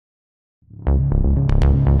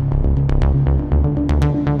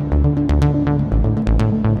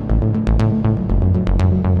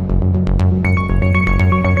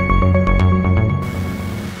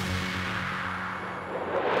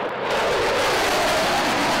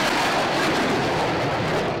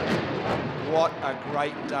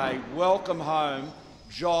great day. Welcome home.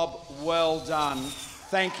 Job well done.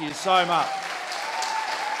 Thank you so much.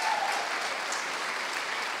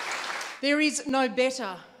 There is no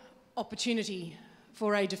better opportunity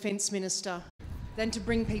for a Defence Minister than to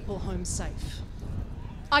bring people home safe.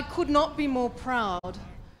 I could not be more proud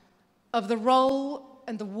of the role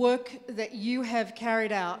and the work that you have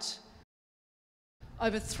carried out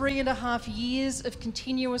over 3.5 years of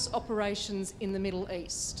continuous operations in the Middle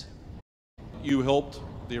East. You helped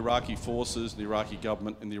the Iraqi forces, the Iraqi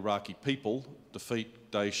government and the Iraqi people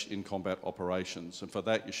defeat Daesh in combat operations, and for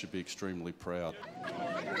that you should be extremely proud.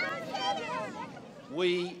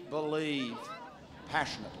 We believe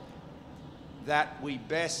passionately that we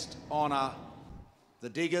best honour the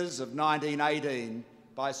diggers of 1918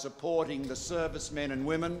 by supporting the servicemen and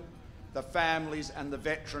women, the families and the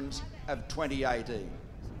veterans of 2018.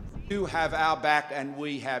 You have our back and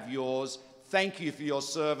we have yours. Thank you for your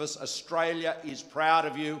service. Australia is proud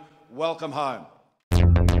of you. Welcome home.